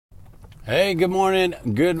Hey, good morning.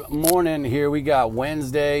 Good morning. Here we got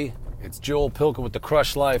Wednesday. It's Joel Pilka with the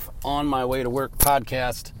Crush Life on My Way to Work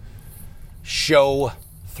podcast show,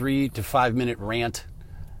 3 to 5 minute rant.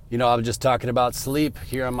 You know, I was just talking about sleep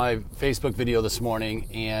here on my Facebook video this morning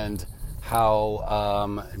and how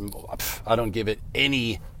I don't give it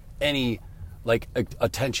any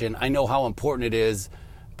attention. I know how important it is.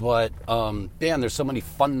 But, man, there's so many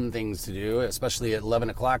fun things to do, especially at 11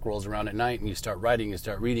 o'clock rolls around at night and you start writing, you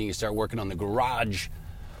start reading, you start working on the garage.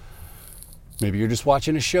 Maybe you're just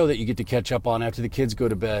watching a show that you get to catch up on after the kids go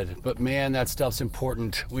to bed. But, man, that stuff's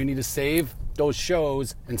important. We need to save those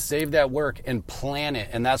shows and save that work and plan it.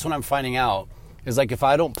 And that's what I'm finding out is, like, if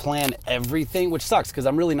I don't plan everything, which sucks because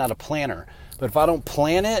I'm really not a planner, but if I don't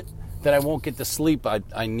plan it, then I won't get the sleep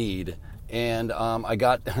I need. And I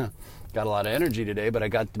got... Got a lot of energy today, but I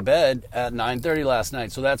got to bed at 9:30 last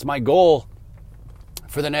night. So that's my goal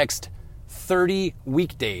for the next 30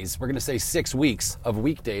 weekdays. We're going to say 6 weeks of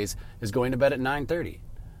weekdays is going to bed at 9:30,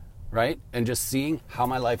 right? And just seeing how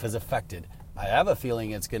my life is affected. I have a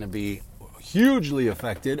feeling it's going to be hugely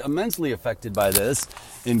affected, immensely affected by this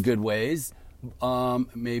in good ways.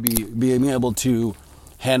 Maybe being able to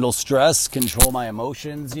handle stress, control my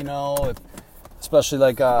emotions, especially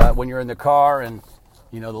like when you're in the car and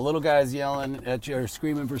the little guy's yelling at you or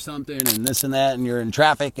screaming for something and this and that, and you're in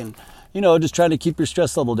traffic and, just trying to keep your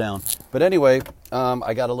stress level down. But anyway,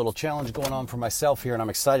 I got a little challenge going on for myself here, and I'm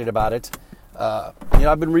excited about it.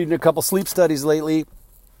 I've been reading a couple sleep studies lately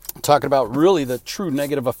talking about really the true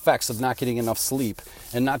negative effects of not getting enough sleep,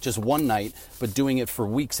 and not just one night, but doing it for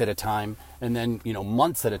weeks at a time, and then,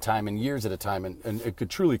 months at a time and years at a time, and it could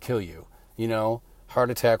truly kill you, heart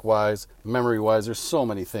attack-wise, memory-wise. There's so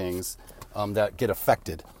many things that get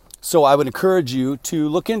affected. So I would encourage you to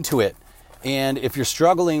look into it. And if you're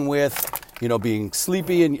struggling with, being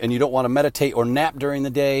sleepy and you don't want to meditate or nap during the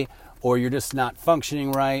day, or you're just not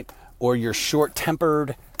functioning right, or you're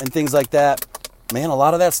short-tempered and things like that, man, a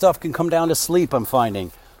lot of that stuff can come down to sleep, I'm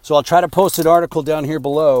finding. So I'll try to post an article down here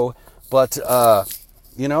below, but,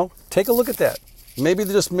 take a look at that. Maybe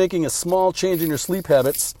just making a small change in your sleep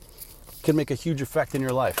habits can make a huge effect in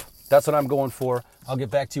your life. That's what I'm going for. I'll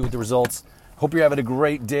get back to you with the results. Hope you're having a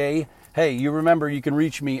great day. Hey, you remember you can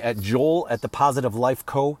reach me at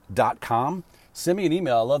joel@thepositivelifeco.com. Send me an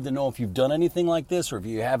email. I'd love to know if you've done anything like this, or if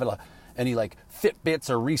you have any Fitbits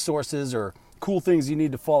or resources or cool things you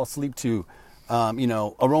need to fall asleep to,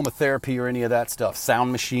 aromatherapy or any of that stuff,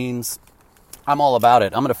 sound machines. I'm all about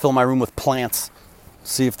it. I'm going to fill my room with plants.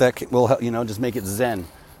 See if that will help, just make it zen.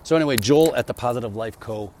 So anyway,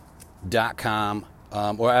 joel@thepositivelifeco.com.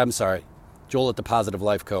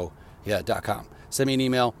 joel@thepositivelifeco.com. Send me an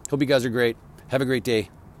email. Hope you guys are great. Have a great day.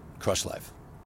 Crush life.